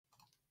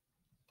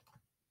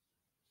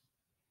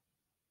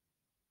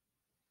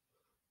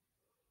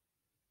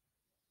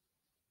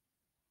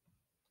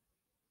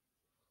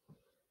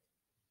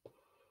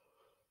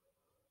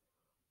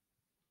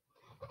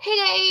Hey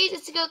guys,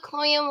 it's your girl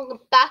Chloe and welcome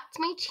back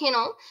to my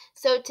channel.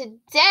 So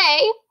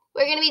today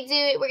we're gonna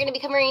be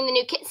covering the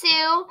new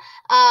Kitsune.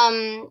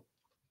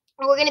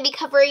 We're gonna be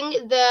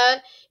covering the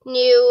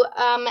new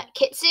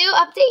Kitsune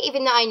update,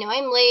 even though I know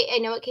I'm late. I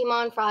know it came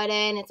on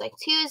Friday and it's like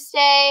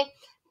Tuesday.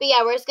 But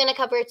yeah, we're just gonna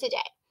cover it today.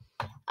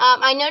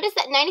 I noticed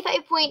that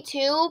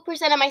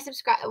 95.2%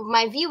 of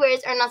my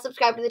viewers are not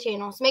subscribed to the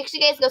channel, so make sure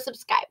you guys go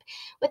subscribe.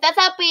 With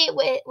that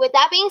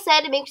being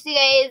said, make sure you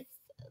guys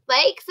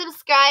like,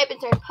 subscribe,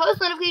 and turn post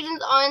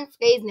notifications on so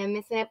you guys never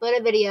miss an upload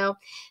a video.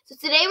 So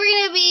today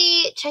we're gonna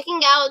be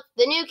checking out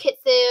the new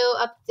Kitsune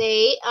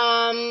update.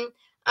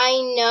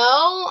 I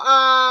know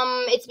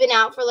it's been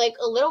out for like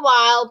a little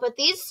while, but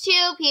these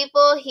two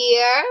people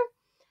here,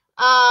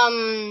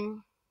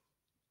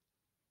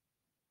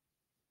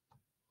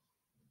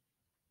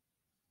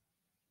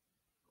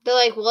 they're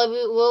like,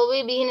 will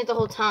we be in it the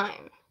whole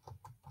time?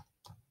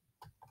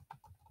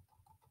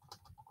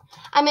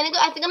 I think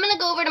I'm gonna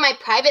go over to my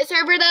private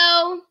server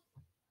though.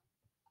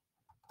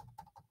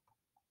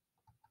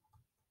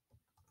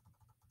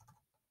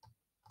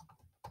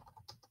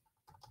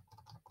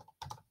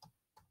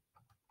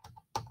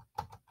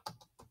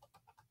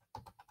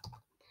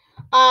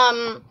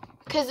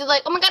 Because they're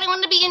like, oh my god, I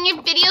want to be in your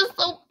videos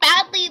so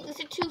badly. These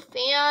are two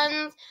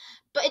fans.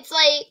 But it's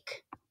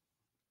like,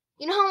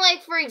 you know how,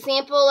 like, for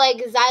example,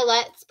 like,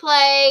 Let's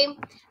Play,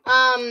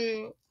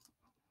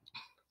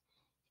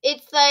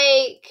 it's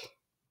like,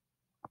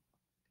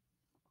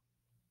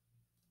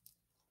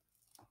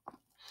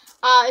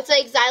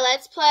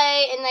 Let's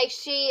Play, and, like,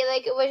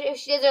 if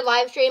she does her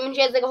live stream, and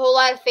she has, like, a whole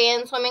lot of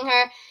fans swimming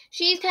her,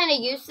 she's kind of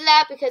used to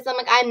that, because I'm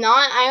like,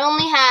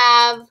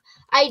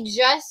 I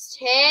just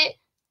hit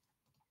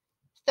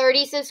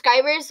 30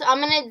 subscribers, so I'm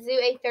gonna do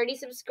a 30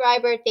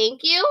 subscriber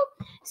thank you.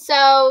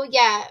 So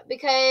yeah,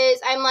 because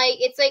I'm like,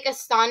 it's like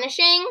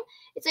astonishing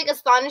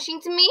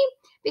to me,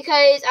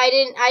 because I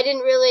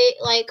didn't really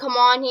like come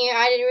on here.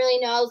 I didn't really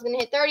know I was gonna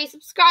hit 30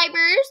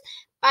 subscribers.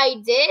 I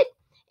did,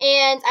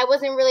 and I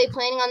wasn't really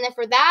planning on that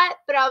for that,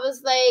 but I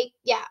was like,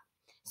 yeah.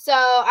 So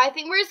I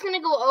think we're just gonna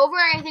go over.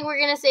 I think we're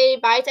gonna say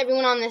bye to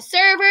everyone on the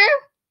server.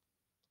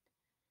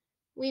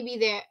 We be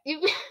there.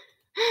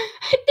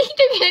 I think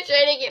they're gonna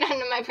try to get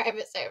onto my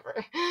private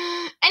server.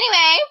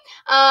 Anyway,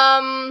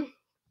 I'm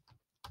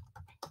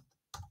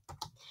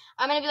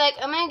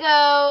gonna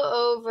go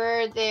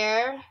over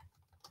there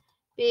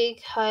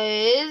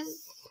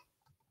because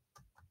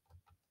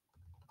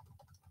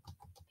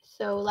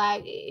so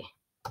laggy.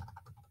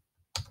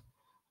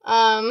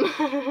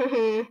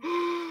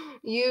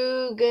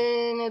 You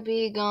gonna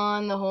be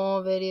gone the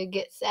whole video.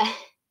 Get sad.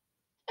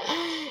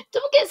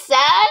 Don't get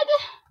sad.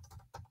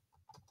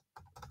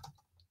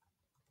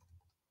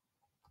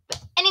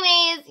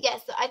 Anyways,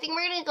 yes, so I think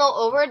we're going to go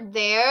over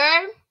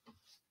there.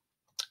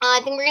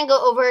 I think we're going to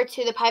go over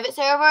to the private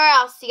server.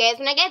 I'll see you guys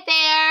when I get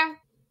there.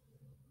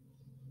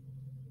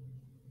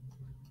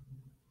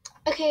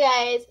 Okay,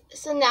 guys,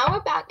 so now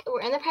we're back. We're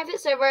in the private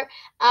server.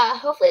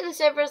 Hopefully the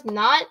server's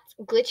not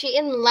glitchy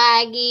and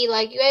laggy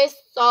like you guys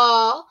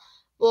saw.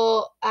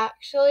 Well,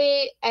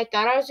 actually, I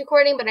thought I was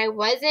recording, but I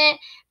wasn't.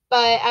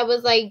 But I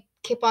was, like,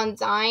 keep on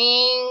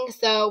dying.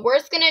 So we're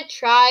just going to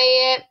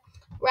try it.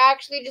 We're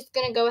actually just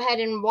going to go ahead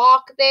and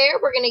walk there.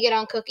 We're going to get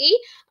on Cookie.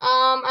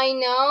 I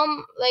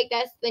know, like,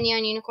 that's the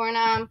Neon Unicorn.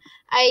 I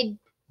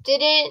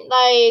didn't,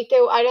 like,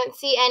 I don't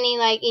see any,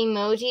 like,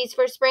 emojis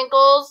for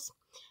sprinkles.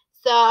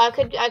 So I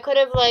could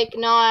have, like,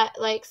 not,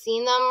 like,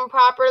 seen them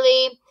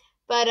properly.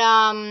 But,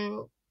 yeah,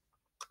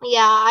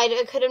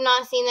 I could have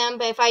not seen them.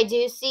 But if I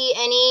do see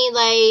any,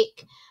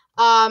 like,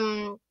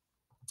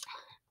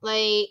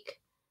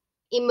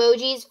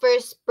 emojis for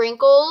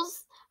sprinkles,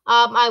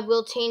 I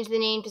will change the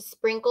name to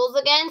Sprinkles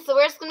again. So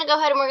we're just going to go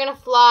ahead and we're going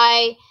to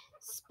fly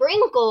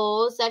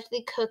Sprinkles.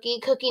 Actually,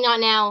 Cookie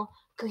not now.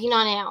 Cookie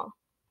not now.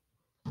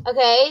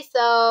 Okay,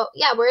 so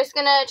yeah, we're just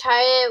going to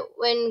try it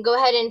and go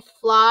ahead and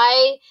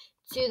fly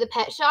to the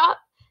pet shop.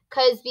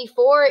 Because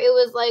before it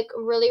was like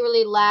really,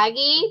 really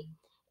laggy.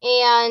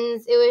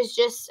 And it was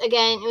just,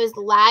 again, it was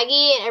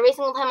laggy. And every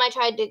single time I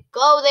tried to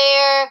go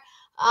there,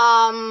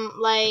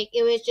 like,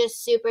 it was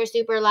just super,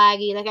 super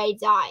laggy. Like, I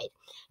died.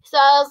 So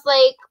I was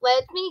like,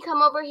 let me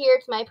come over here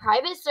to my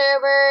private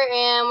server,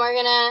 and we're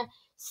gonna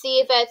see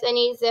if it's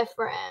any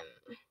different.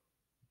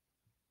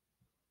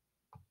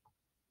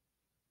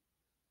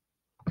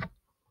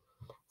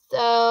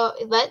 So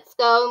let's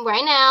go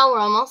right now.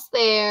 We're almost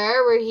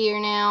there. We're here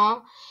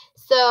now.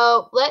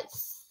 So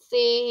let's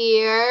see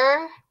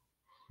here.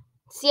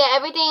 So yeah,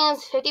 everything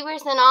is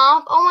 50%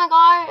 off. Oh my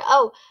god.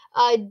 Oh,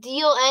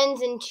 deal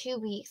ends in 2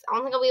 weeks. I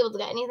don't think I'll be able to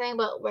get anything,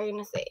 but we're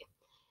gonna see.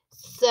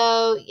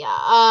 So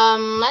yeah,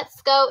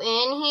 let's go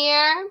in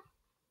here.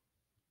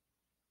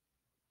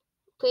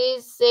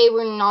 Please say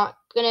we're not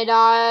gonna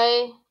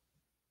die.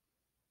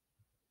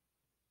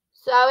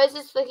 So I was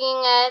just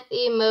looking at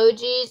the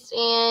emojis,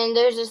 and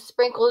there's a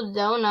sprinkled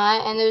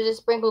donut, and there's a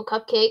sprinkled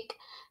cupcake,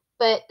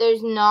 but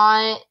there's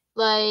not,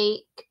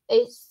 like,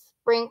 a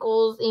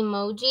sprinkles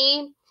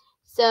emoji.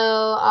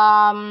 So,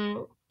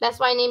 That's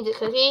why I named it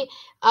Cookie.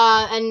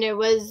 And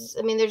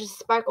there's a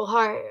sparkle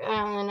heart.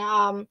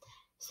 And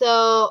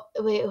so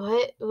wait,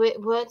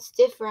 what's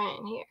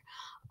different here?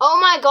 Oh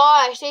my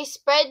gosh, they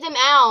spread them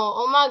out.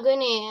 Oh my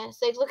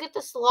goodness. Like, look at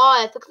the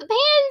sloth. Look at the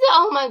panda.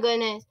 Oh my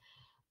goodness.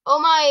 Oh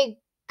my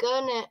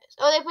goodness.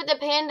 Oh, they put the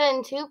panda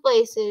in two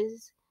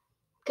places.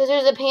 Because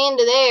there's a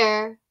panda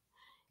there.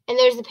 And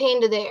there's the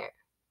panda there.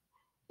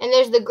 And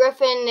there's the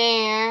griffin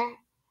there.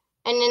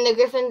 And then the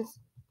griffin's...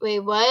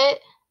 Wait, what?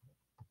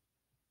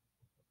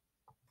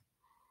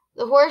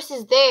 The horse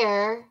is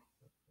there.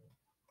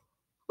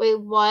 Wait,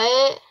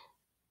 what?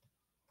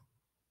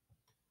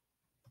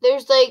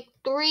 There's like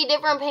 3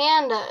 different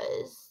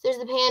pandas. There's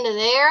a panda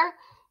there,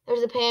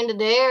 there's a panda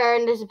there,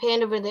 and there's a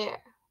panda over there.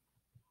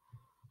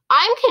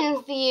 I'm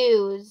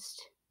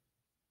confused.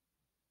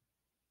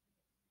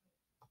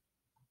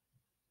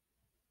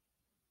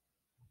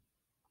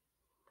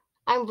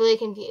 I'm really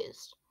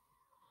confused.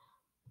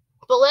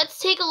 But let's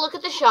take a look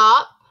at the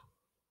shop.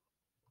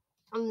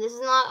 This is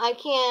not, I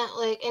can't,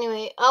 like,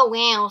 anyway. Oh,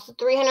 wow, so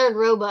 300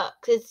 Robux.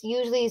 It's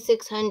usually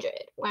 600.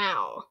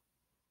 Wow.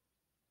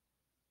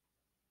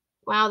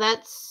 Wow,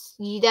 that's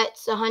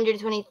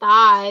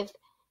 125.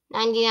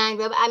 99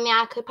 Robux. I mean,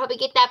 I could probably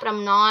get that, but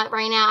I'm not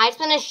right now. I just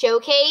want to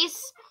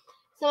showcase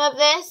some of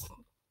this.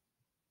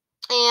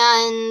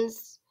 And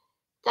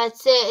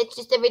that's it. It's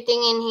just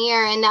everything in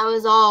here, and that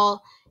was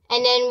all.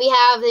 And then we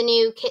have the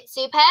new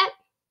Kitsune pet.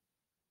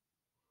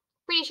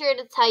 Pretty sure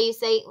that's how you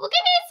say, look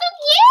at it, it's so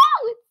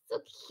cute! It's so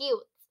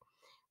cute.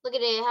 Look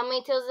at it. How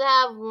many tails does it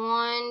have?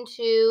 1,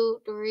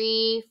 2,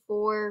 3,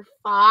 4,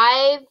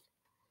 5,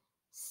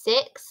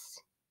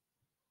 6.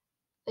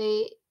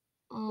 Wait.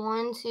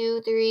 1,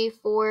 2, 3,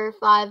 4,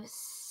 5,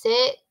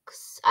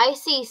 6. I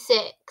see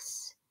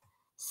 6.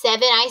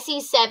 7. I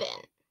see 7.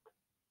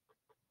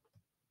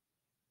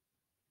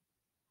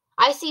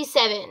 I see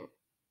 7.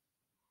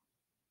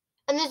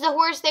 And there's a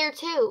horse there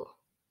too.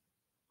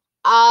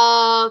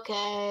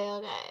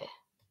 Okay.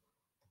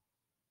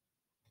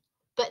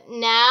 But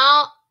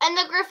now, and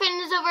the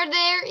griffin is over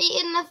there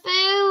eating the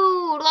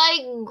food.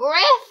 Like,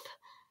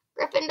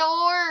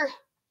 Gryffindor.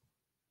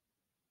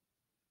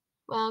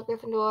 Wow,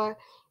 Gryffindor.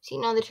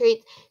 Seen all the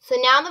treats. So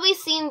now that we've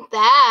seen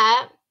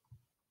that,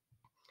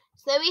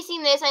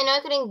 I know I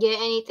couldn't get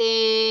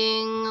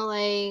anything.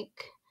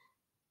 Like,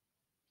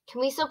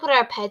 can we still put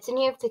our pets in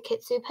here if the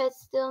Kitsune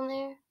pet's still in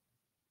there?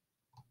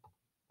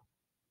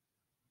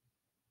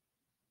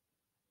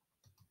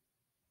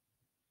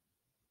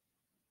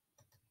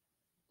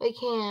 I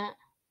can't.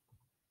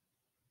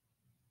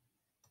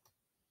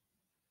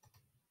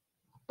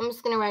 I'm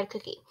just gonna write a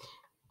cookie.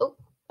 Oh,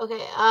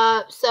 okay.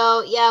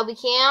 So yeah,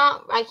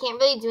 I can't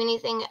really do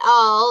anything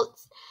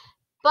else.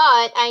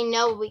 But I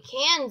know what we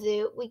can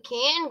do. We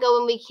can go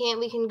and we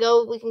can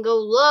go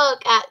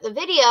look at the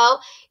video.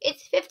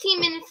 It's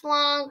 15 minutes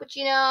long, but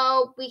you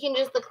know, we can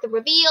just look at the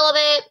reveal of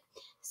it.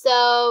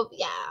 So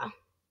yeah.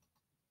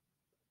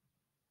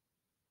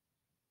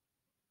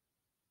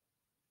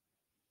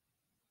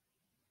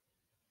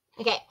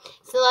 Okay,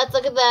 so let's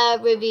look at the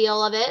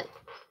reveal of it.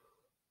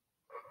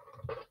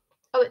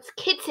 Oh, it's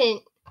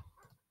Kitsune.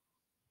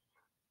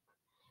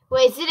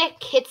 Wait, is it a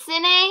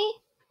Kitsune?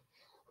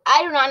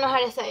 I do not know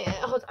how to say it.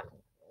 Hold on.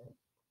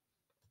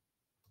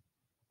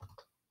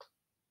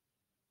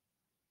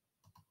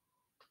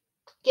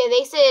 Yeah,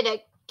 they said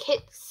a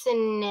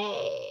Kitsune.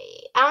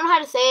 I don't know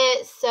how to say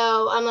it,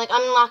 so I'm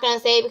not going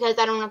to say it because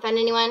I don't want to offend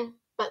anyone,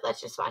 but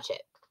let's just watch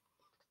it.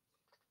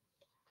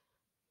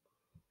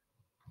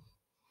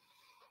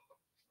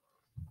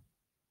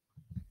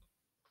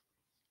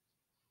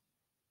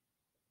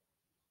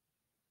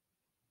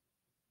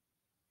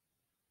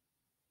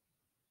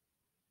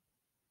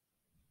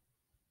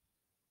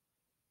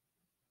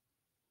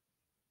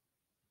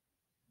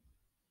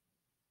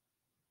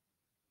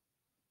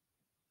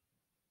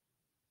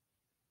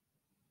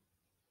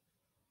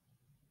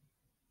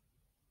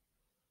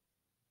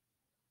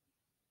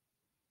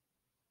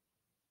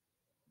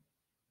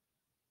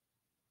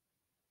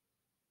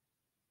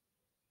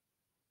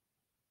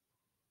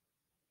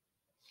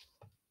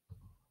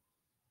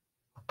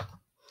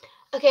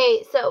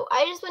 Okay, so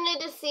I just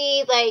wanted to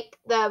see, like,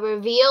 the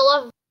reveal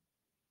of...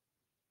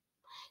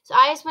 So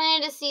I just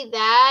wanted to see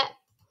that.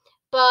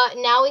 But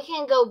now we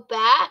can go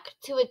back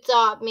to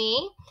Adopt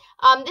Me.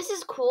 This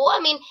is cool.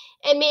 I mean,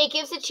 it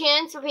gives a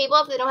chance for people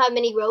if they don't have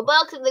many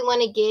Robux, if they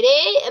want to get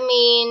it. I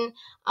mean,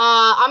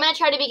 I'm going to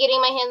try to be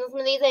getting my hands on some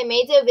of these. I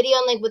may do a video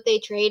on, like, what they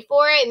trade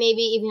for it.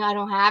 Maybe even though I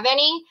don't have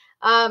any.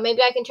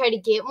 Maybe I can try to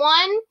get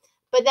one.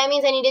 But that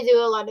means I need to do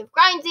a lot of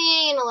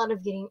grinding and a lot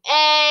of getting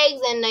eggs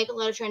and, like, a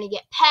lot of trying to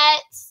get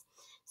pets.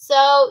 So,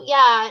 yeah,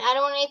 I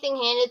don't want anything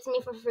handed to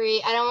me for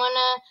free. I don't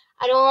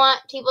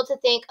want people to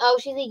think, oh,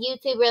 she's a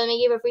YouTuber, let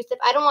me give her free stuff.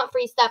 I don't want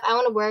free stuff. I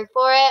want to work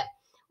for it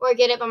or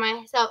get it by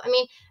myself. I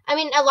mean,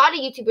 a lot of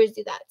YouTubers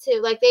do that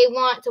too. Like, they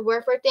want to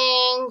work for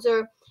things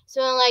or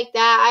something like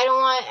that.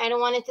 I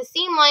don't want it to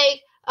seem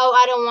like, oh,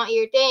 I don't want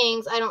your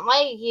things. I don't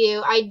like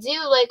you. I do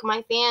like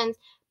my fans.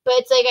 But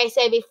it's like I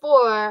said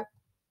before,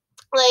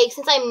 like,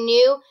 since I'm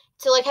new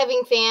to like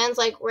having fans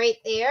like right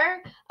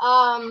there.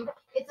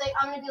 It's like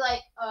I'm gonna be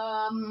like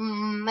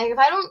if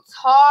I don't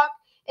talk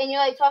and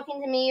you're like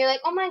talking to me, you're like,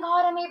 oh my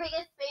god, I'm your biggest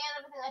fan,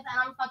 everything like that.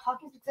 And I'm not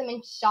talking because I'm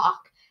in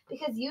shock,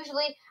 because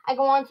usually I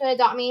go on to an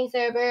Adopt Me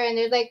server and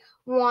there's like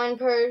one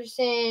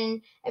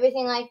person,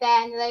 everything like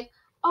that, and they're like,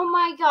 oh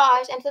my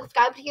gosh, I'm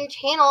subscribed to your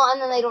channel,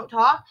 and then they don't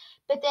talk.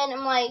 But then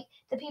I'm like,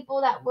 the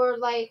people that were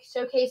like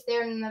showcased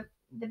there in the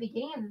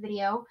beginning of the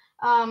video,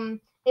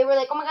 they were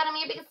like, oh my god, I'm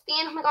your biggest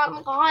fan, oh my god.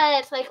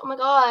 It's like, oh my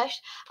gosh,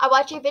 I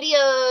watch your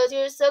videos,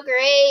 you're so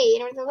great,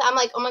 and everything. I'm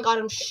like, oh my god,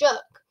 I'm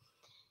shook,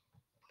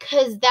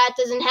 because that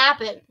doesn't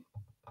happen.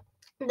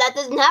 That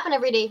doesn't happen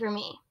every day for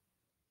me.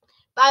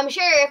 But I'm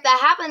sure if that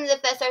happens,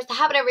 if that starts to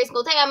happen every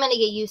single day, I'm going to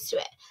get used to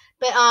it.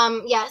 But,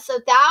 yeah, so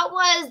that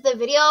was the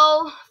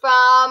video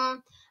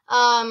from,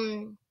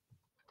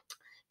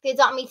 the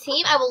Adopt Me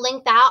team. I will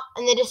link that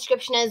in the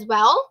description as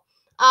well,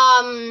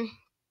 so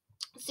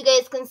you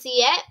guys can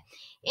see it.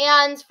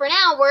 And for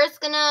now, we're just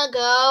going to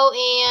go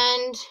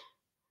and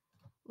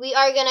we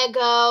are going to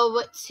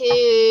go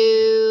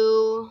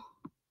to...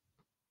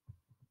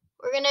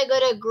 We're going to go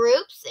to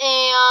groups,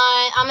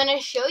 and I'm going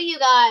to show you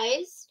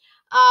guys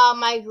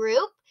my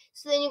group,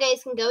 so then you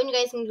guys can go and you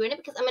guys can join it,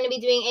 because I'm going to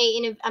be doing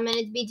an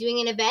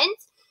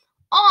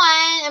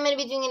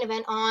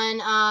event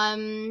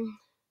on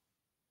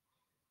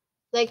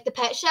like the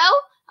pet show.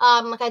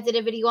 Like I did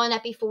a video on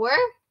that before.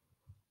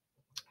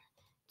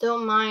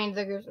 Don't mind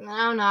the groups. I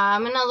don't know.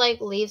 I'm going to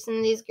like leave some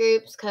of these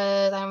groups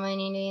because I don't really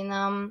need to be in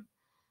them.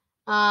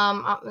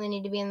 I don't really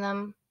need to be in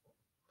them.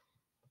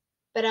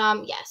 But,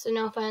 yeah, so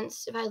no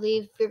offense if I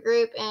leave your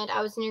group and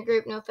I was in your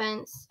group, no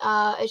offense.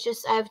 It's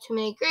just I have too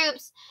many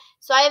groups.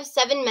 So I have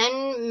 7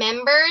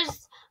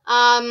 members,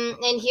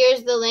 and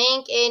here's the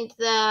link in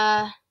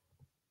the,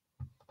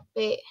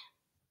 wait.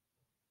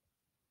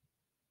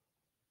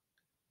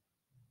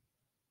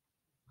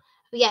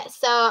 Yeah,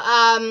 so,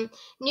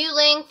 new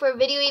link for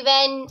video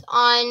event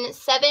on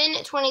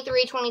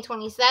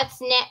 7/23/2020. So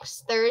that's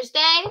next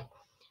Thursday.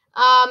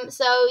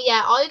 So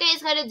yeah, all you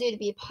guys gotta do to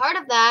be a part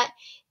of that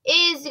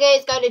is you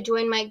guys gotta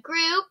join my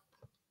group,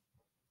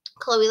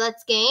 Chloe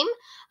Let's Game.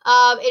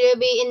 It'll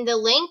be in the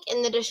link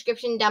in the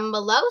description down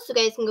below, so you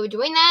guys can go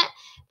join that.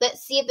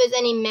 Let's see if there's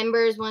any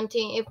members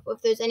wanting, if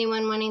there's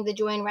anyone wanting to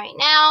join right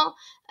now,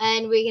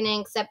 and we're gonna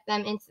accept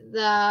them into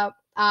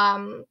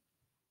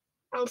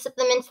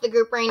the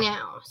group right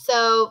now.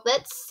 So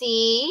let's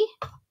see.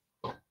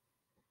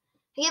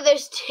 Yeah,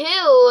 there's 2.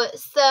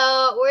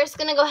 So we're just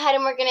gonna go ahead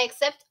and we're gonna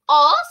accept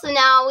all. So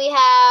now we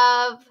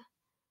have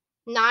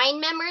 9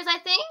 members, I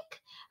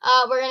think.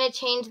 We're gonna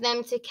change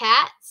them to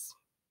cats.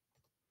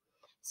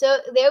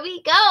 So there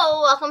we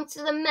go. Welcome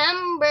to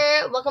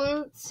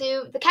welcome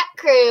to the cat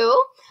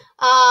crew.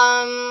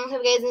 Hope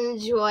you guys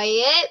enjoy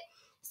it.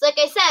 So like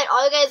I said,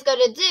 all you guys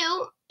gotta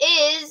do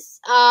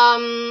is,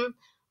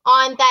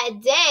 on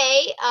that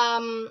day,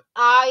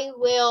 I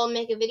will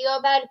make a video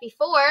about it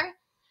before.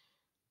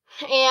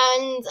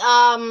 And,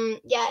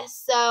 yes,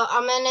 so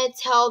I'm going to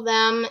tell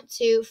them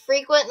to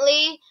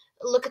frequently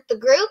look at the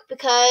group,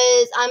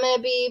 because I'm going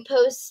to be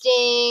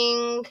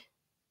posting,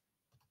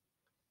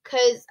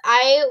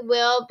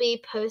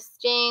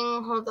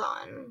 hold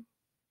on.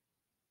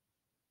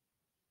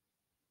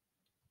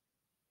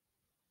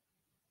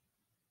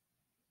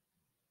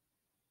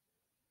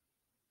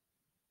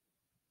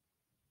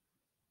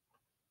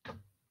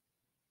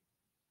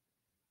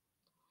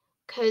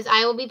 Because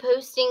I will be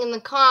posting in the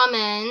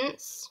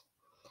comments,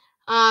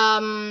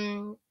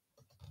 I'm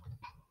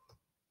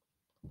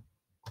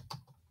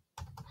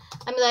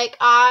like,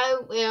 I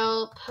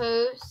will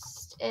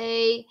post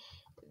a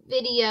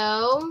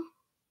video,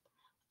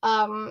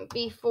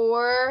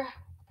 before,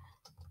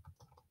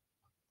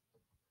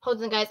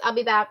 hold on guys, I'll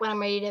be back when I'm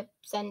ready to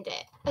send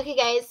it. Okay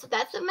guys, so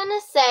that's what I'm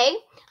gonna say.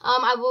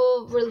 I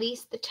will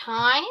release the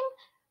time.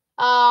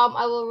 And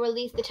I will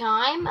release the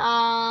time that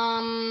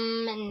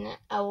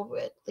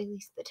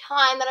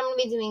I'm gonna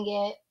be doing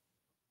it.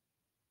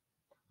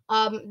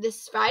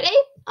 This Friday.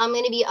 I'm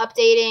going to be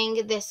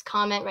updating this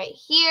comment right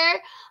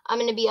here. I'm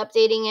going to be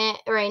updating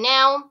it right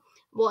now.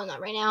 Well,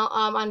 not right now,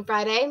 on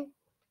Friday.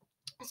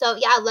 So,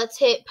 yeah, let's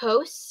hit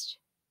post.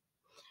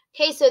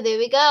 Okay, so there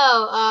we go.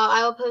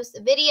 I will post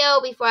the video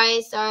before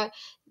I start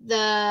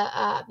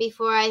the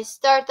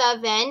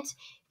event.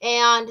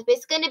 And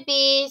it's going to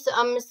be, so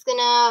I'm just going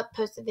to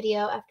post a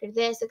video after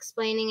this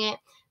explaining it.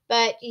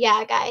 But,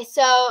 yeah, guys,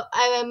 so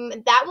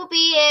that will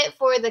be it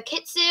for the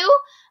Kitsune.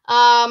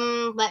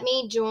 Let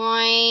me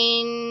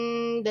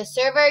join the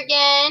server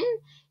again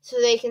so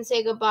they can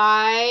say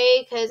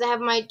goodbye, because I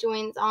have my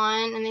joins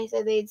on and they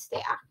said they'd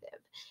stay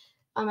active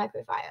on my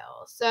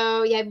profile.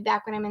 So yeah, I'll be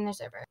back when I'm in the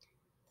server.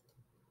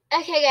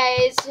 Okay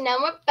guys, so now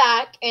we're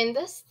back in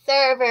the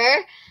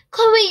server.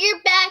 Chloe,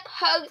 you're back.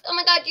 Hugs. Oh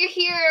my god, you're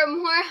here.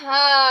 More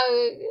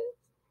hugs.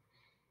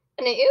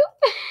 And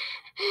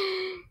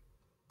oop.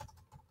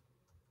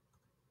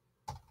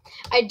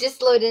 I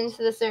just loaded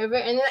into the server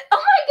and they're like,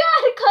 oh my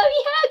god,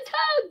 Chloe has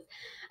hugs.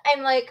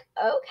 I'm like,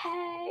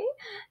 okay.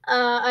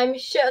 I'm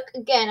shook.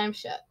 Again, I'm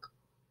shook.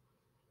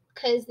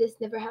 because this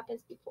never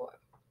happens before.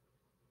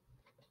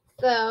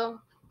 So,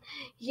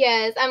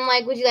 yes, I'm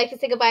like, would you like to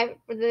say goodbye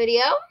for the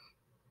video?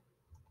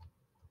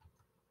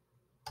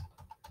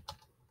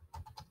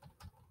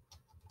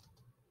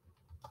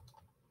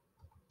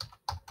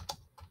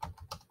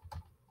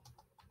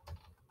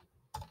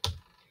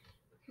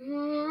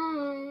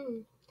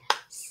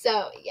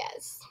 So,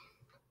 yes.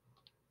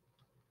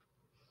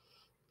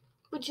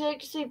 Would you like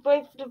to say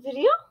bye for the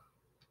video?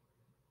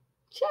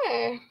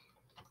 Sure.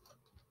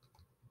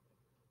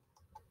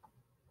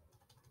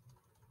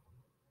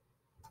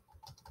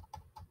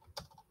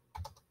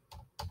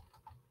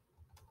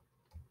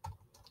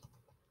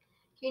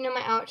 You know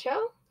my outro?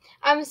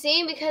 I'm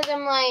seeing because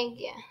I'm like,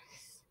 yes.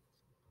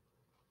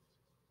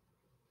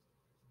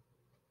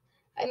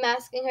 I'm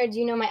asking her, do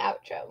you know my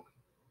outro?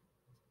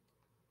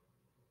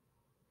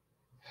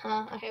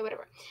 Huh? Okay,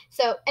 whatever.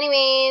 So,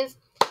 anyways,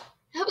 I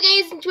hope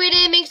you guys enjoyed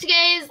it. Make sure you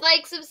guys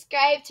like,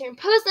 subscribe, turn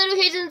post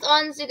notifications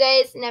on so you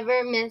guys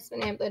never miss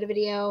when I upload a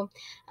video.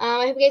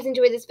 I hope you guys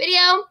enjoyed this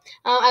video.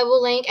 I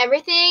will link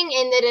everything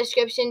in the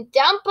description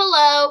down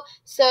below,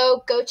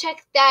 so go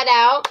check that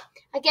out.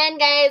 Again,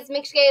 guys,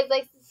 make sure you guys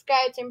like,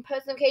 subscribe, turn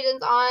post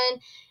notifications on,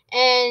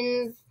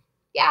 and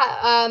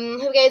yeah,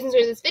 hope you guys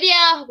enjoyed this video.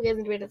 Make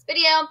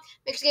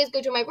sure you guys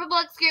go to my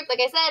Roblox group.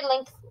 Like I said,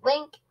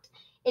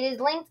 it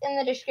is linked in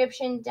the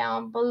description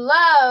down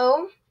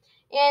below.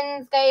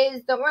 And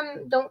guys,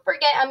 don't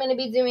forget, I'm gonna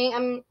be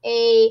doing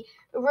a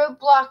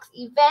Roblox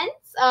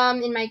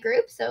event in my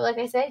group. So like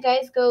I said,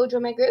 guys, go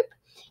join my group.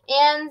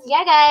 And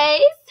yeah, guys,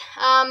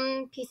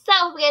 peace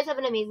out. Hope you guys have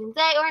an amazing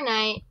day or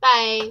night.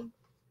 Bye.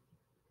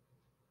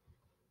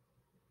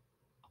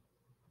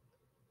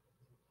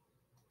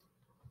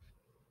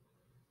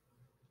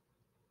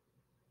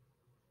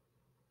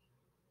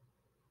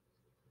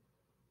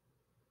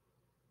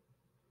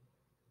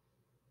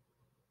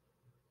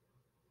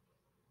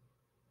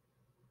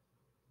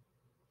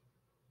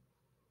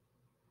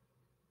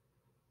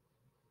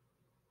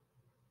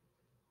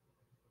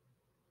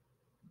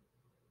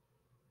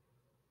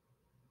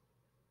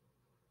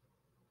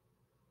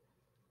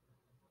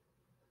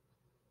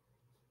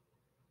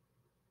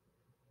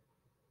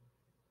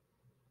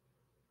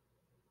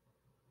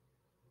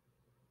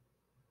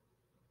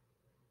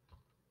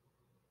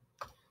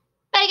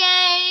 Bye,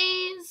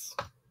 guys.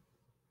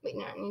 Wait,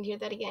 no, I need to hear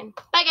that again.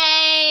 Bye,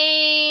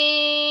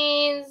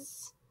 guys.